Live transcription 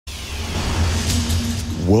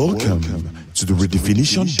Welcome to the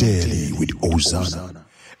Redefinition Daily with Hosanna,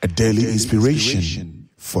 a daily inspiration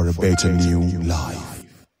for a better new life.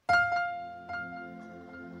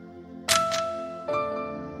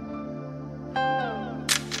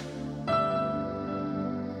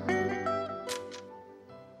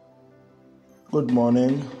 Good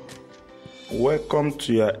morning. Welcome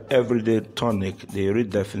to your everyday tonic, the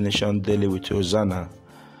Redefinition Daily with Hosanna.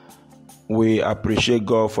 We appreciate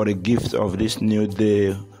God for the gift of this new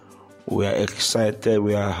day. We are excited,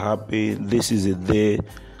 we are happy. This is a day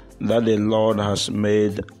that the Lord has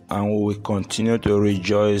made, and we will continue to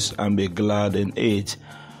rejoice and be glad in it.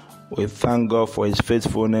 We thank God for His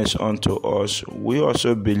faithfulness unto us. We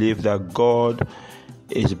also believe that God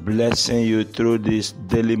is blessing you through this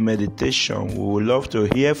daily meditation. We would love to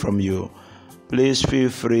hear from you. Please feel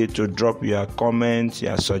free to drop your comments,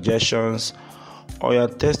 your suggestions, or your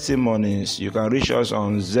testimonies. You can reach us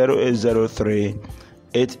on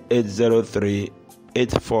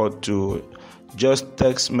 0803-8803-842. Just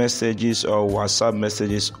text messages or WhatsApp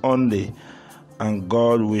messages only, and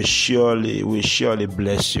God will surely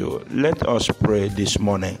bless you. Let us pray this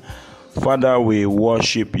morning. Father, we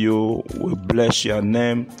worship you, we bless your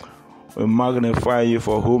name, we magnify you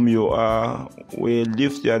for whom you are. We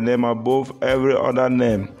lift your name above every other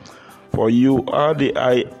name. For you are the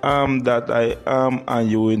I am that I am,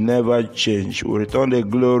 and you will never change. We return the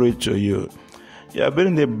glory to you. You have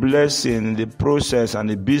been the blessing, the process, and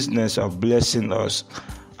the business of blessing us.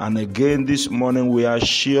 And again this morning we are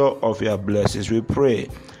sure of your blessings. We pray,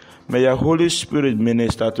 may your Holy Spirit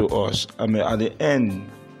minister to us, and may at the end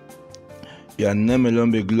your name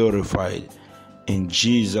alone be glorified. In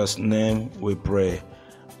Jesus' name we pray.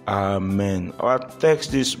 Amen. Our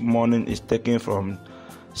text this morning is taken from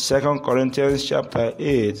 2 Corinthians chapter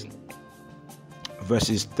 8,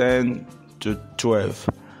 verses 10 to 12.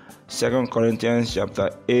 2 Corinthians chapter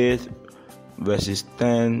 8, verses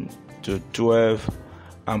 10 to 12.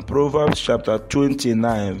 And Proverbs chapter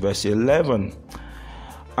 29, verse 11.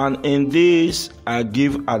 And in this I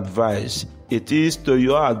give advice. It is to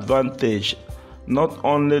your advantage not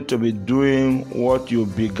only to be doing what you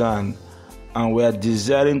began and were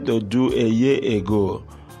desiring to do a year ago,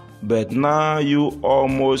 but now you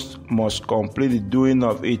almost must complete the doing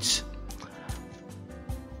of it,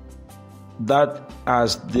 that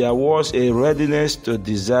as there was a readiness to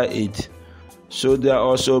desire it, so there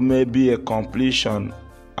also may be a completion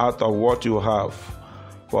out of what you have.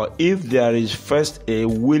 For if there is first a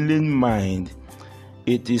willing mind,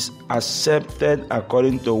 it is accepted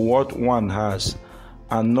according to what one has,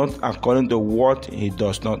 and not according to what he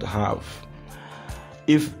does not have.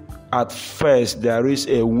 If at first there is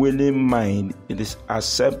a willing mind, it is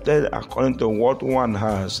accepted according to what one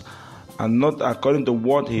has, and not according to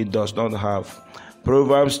what he does not have.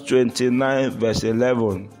 Proverbs 29, verse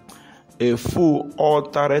 11. A fool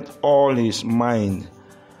altereth all his mind,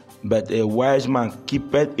 but a wise man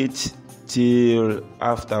keepeth it till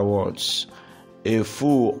afterwards. A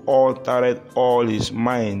fool altereth all his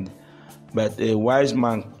mind, but a wise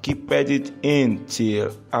man keepeth it in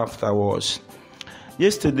till afterwards.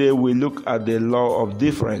 Yesterday we looked at the law of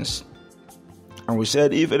difference, and we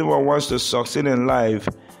said if anyone wants to succeed in life,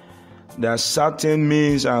 there are certain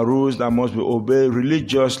means and rules that must be obeyed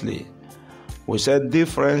religiously. We said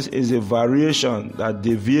difference is a variation that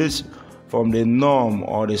deviates from the norm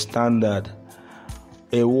or the standard.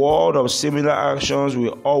 A world of similar actions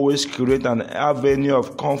will always create an avenue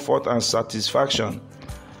of comfort and satisfaction,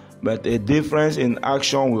 but a difference in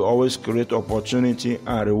action will always create opportunity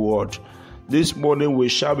and reward. This morning we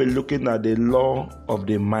shall be looking at the law of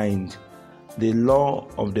the mind. The law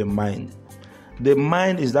of the mind. The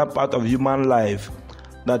mind is that part of human life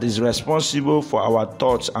that is responsible for our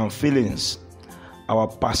thoughts and feelings, our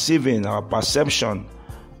perceiving, our perception,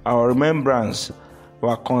 our remembrance,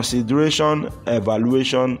 our consideration,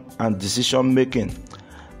 evaluation, and decision making.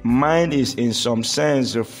 Mind is in some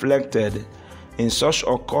sense reflected in such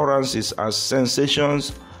occurrences as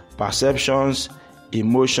sensations, perceptions,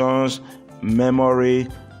 emotions, memory,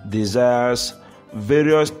 desires,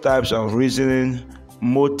 various types of reasoning,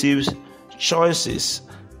 motives, choices,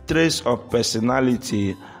 traits of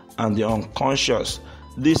personality, and the unconscious.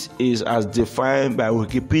 This is as defined by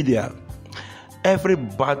Wikipedia. Every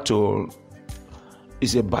battle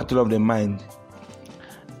is a battle of the mind.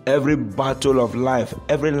 Every battle of life,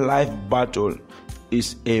 every life battle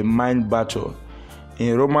is a mind battle.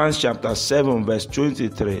 In Romans chapter 7, verse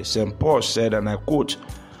 23, St. Paul said, and I quote,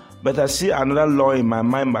 "But I see another law in my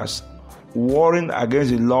members, warring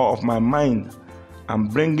against the law of my mind,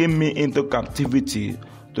 and bringing me into captivity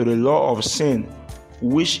to the law of sin,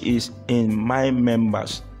 which is in my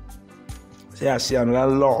members." Say, I see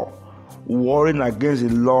another law warring against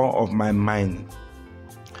the law of my mind.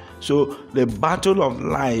 So the battle of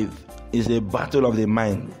life is a battle of the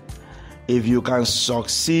mind. If you can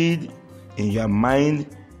succeed in your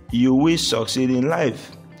mind, you will succeed in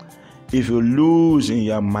life. If you lose in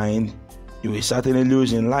your mind, you will certainly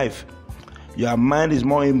lose in life. Your mind is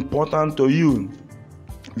more important to you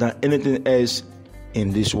than anything else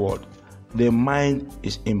in this world. The mind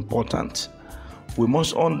is important. We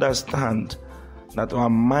must understand that our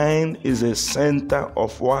mind is the center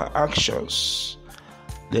of our actions.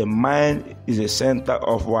 The mind is the center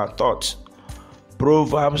of our thoughts.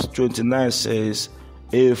 Proverbs 29 says,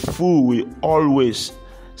 a fool will always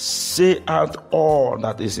say out all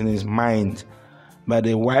that is in his mind, but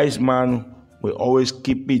the wise man will always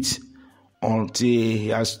keep it until he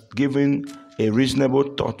has given a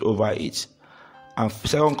reasonable thought over it. And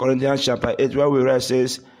 2 Corinthians chapter 8, where we read,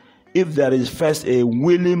 says, if there is first a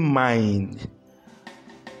willing mind,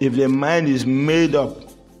 if the mind is made up,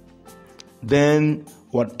 then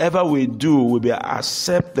whatever we do will be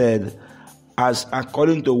accepted as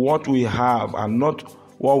according to what we have and not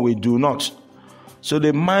what we do not. So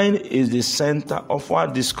the mind is the center of our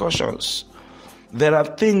discussions. There are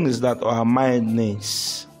things that our mind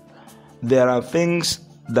needs. There are things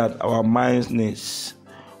that our mind needs.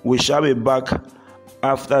 We shall be back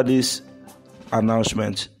after this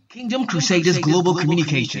announcement. Kingdom Crusaders Global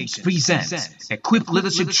Communications presents Equip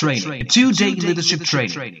Leadership Training, a 2-day leadership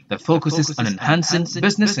training that focuses on enhancing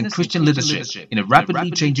business and Christian leadership in a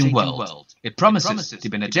rapidly changing world. It promises to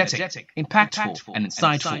be energetic, impactful, and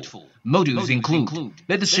insightful. Modules include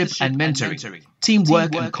leadership and mentoring,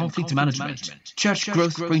 teamwork and conflict management, church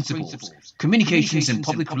growth principles, communications and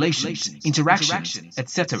public relations, interactions,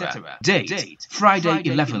 etc. Date, Friday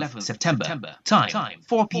 11th September. Time,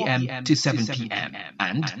 4 p.m. to 7 p.m.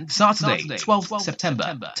 And Saturday 12th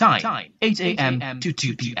September. Time, 8 a.m. to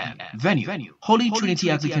 2 p.m. Venue, Holy Trinity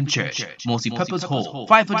Anglican Church, Multipurpose Hall,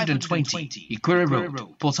 520 Ikwere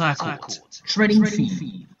Road, Port Harcourt. Training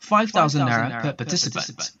fee, 5,000 naira per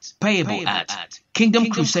participant. Payable at Kingdom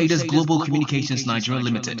Crusaders Global Communications Nigeria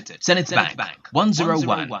Limited, Zenith Bank,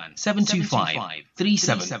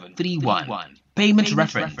 101-725-3731. Payment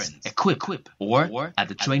reference, Equip, or at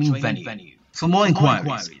the training venue. For more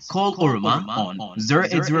inquiries, call Oroma on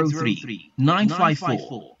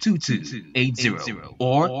 0803-954-2280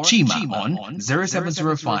 or Chima on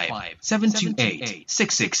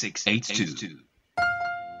 0705-728-6682.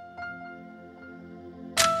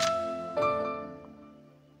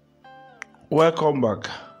 Welcome back.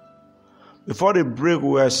 Before the break, we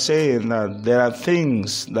were saying that there are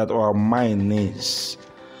things that our mind needs.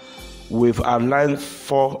 We've outlined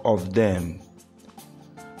 4 of them.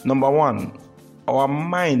 Number 1, our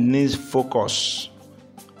mind needs focus.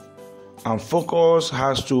 And focus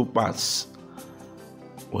has 2 parts.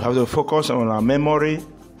 We have to focus on our memory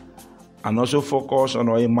and also focus on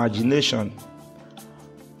our imagination.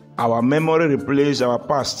 Our memory replaces our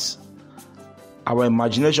past. Our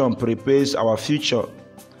imagination prepares our future.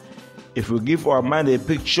 If we give our mind a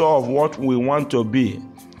picture of what we want to be,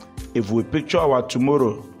 if we picture our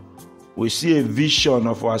tomorrow, we see a vision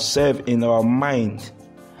of ourselves in our mind.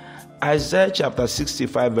 Isaiah chapter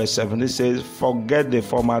 65 verse 7 says, forget the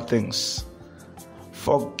former things.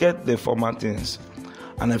 Forget the former things.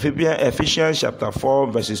 And Ephesians chapter 4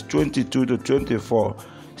 verses 22 to 24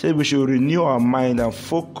 says we should renew our mind and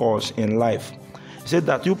focus in life. He said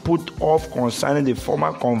that you put off concerning the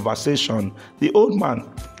former conversation, the old man,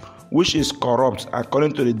 which is corrupt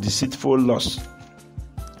according to the deceitful lust,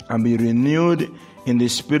 and be renewed in the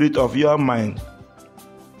spirit of your mind,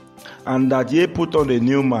 and that ye put on the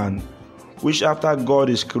new man, which after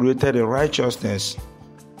God is created in righteousness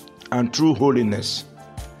and true holiness.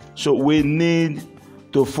 So we need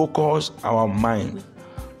to focus our mind.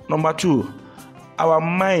 Number 2, our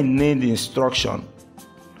mind needs instruction.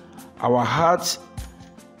 Our heart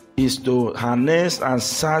is to harness and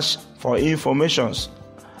search for information,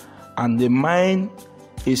 and the mind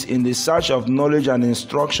is in the search of knowledge and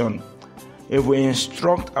instruction. If we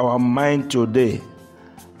instruct our mind today,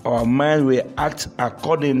 our mind will act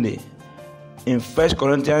accordingly. In 1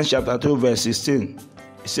 Corinthians chapter 2 verse 16,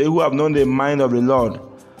 it says, who have known the mind of the Lord,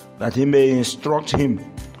 that he may instruct him.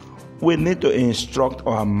 We need to instruct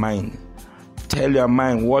our mind. Tell your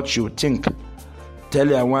mind what you think. Tell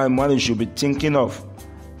your mind what you should be thinking of.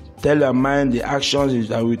 Tell your mind the actions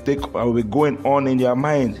that will be going on in your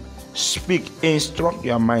mind. Speak, instruct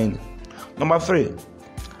your mind. Number 3,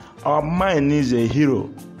 our mind needs a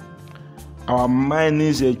hero. Our mind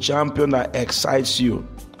needs a champion that excites you.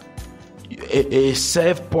 A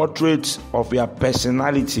self-portrait of your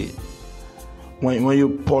personality. When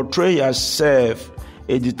you portray yourself,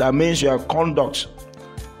 it determines your conduct.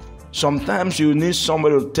 Sometimes you need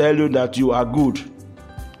somebody to tell you that you are good,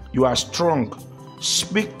 you are strong.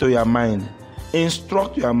 Speak to your mind.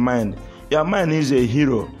 Instruct your mind. Your mind is a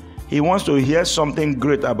hero. He wants to hear something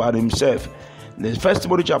great about himself. In the 1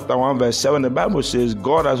 Timothy chapter 1 verse 7, the Bible says,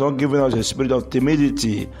 God has not given us a spirit of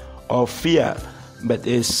timidity or fear, but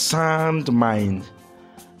a sound mind.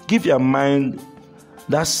 Give your mind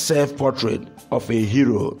that self-portrait of a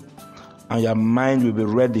hero, and your mind will be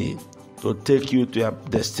ready to take you to your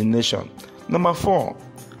destination. Number 4,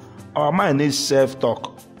 our mind needs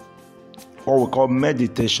self-talk, what we call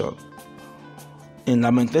meditation. In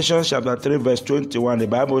Lamentations chapter 3 verse 21, the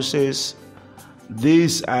Bible says,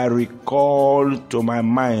 this I recall to my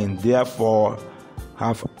mind, therefore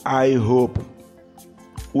have I hope.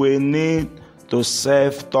 We need to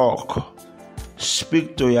self-talk.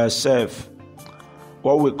 Speak to yourself.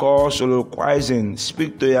 What we call soliloquizing.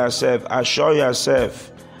 Speak to yourself. Assure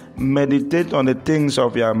yourself. Meditate on the things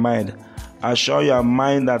of your mind. Assure your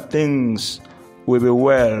mind that things will be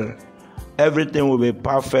well. Everything will be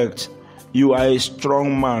perfect. You are a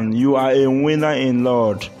strong man. You are a winner in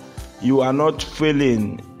Lord. You are not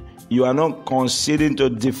failing. You are not conceding to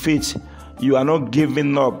defeat. You are not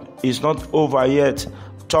giving up. It's not over yet.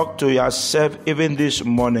 Talk to yourself even this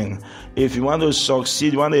morning. If you want to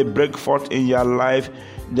succeed, you want to break forth in your life,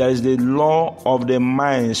 there is the law of the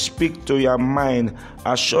mind. Speak to your mind.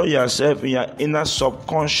 Assure yourself in your inner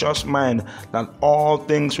subconscious mind that all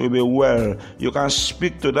things will be well. You can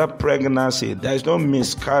speak to that pregnancy. There is no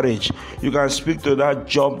miscarriage. You can speak to that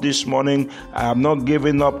job this morning. I am not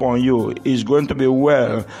giving up on you. It's going to be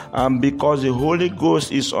well. And because the Holy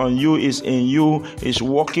Ghost is on you, is in you, is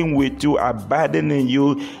working with you, abiding in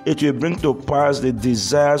you, it will bring to pass the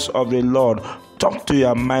desires of the Lord. Talk to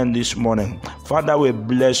your mind this morning. Father, we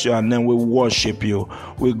bless you and then we worship you.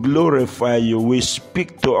 We glorify you. We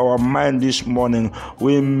speak to our mind this morning.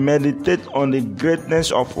 We meditate on the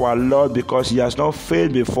greatness of our Lord because he has not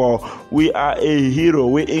failed before. We are a hero.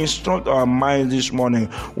 We instruct our mind this morning.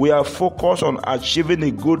 We are focused on achieving the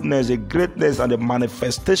goodness, the greatness, and the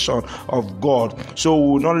manifestation of God. So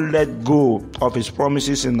we will not let go of his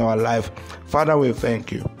promises in our life. Father, we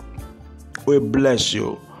thank you. We bless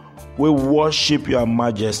you. We worship your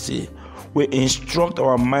majesty. We instruct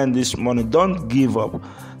our mind this morning. Don't give up.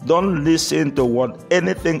 Don't listen to what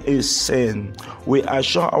anything is saying. We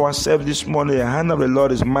assure ourselves this morning the hand of the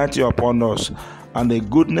Lord is mighty upon us, and the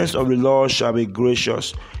goodness of the Lord shall be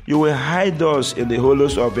gracious. You will hide us in the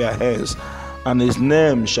hollows of your hands, and his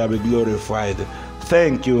name shall be glorified.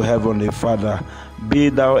 Thank you, Heavenly Father. Be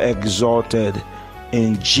thou exalted.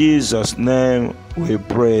 In Jesus' name we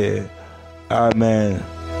pray. Amen.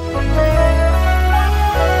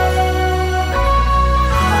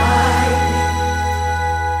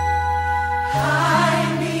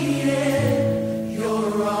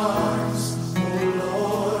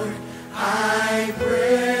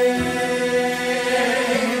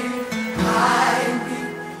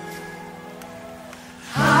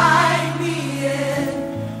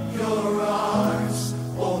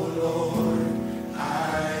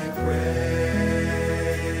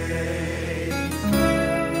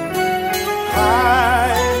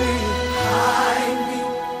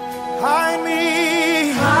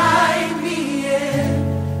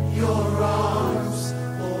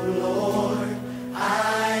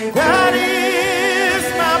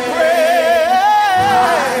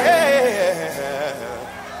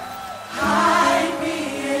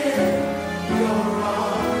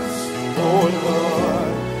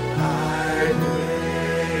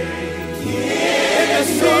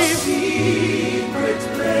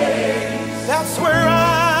 That's where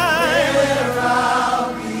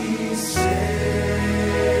I'll be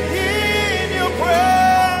safe. In your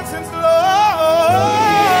presence, Lord.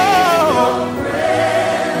 In your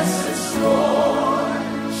presence,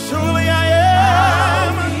 Lord. Surely I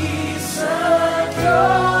am. I'll be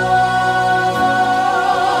secure.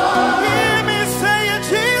 Hear me say it,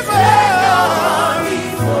 Jesus.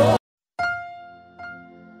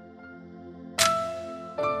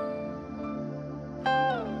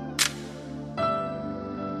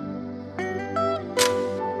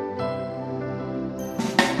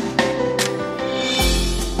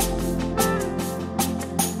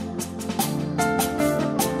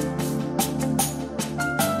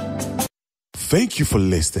 Thank you for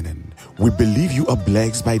listening. We believe you are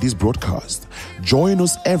blessed by this broadcast. Join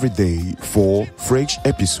us every day for fresh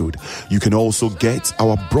episode. You can also get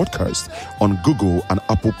our broadcast on Google and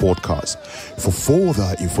Apple Podcasts. For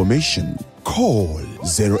further information, call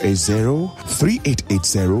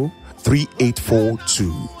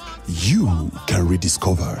 080-3880-3842. you can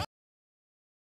rediscover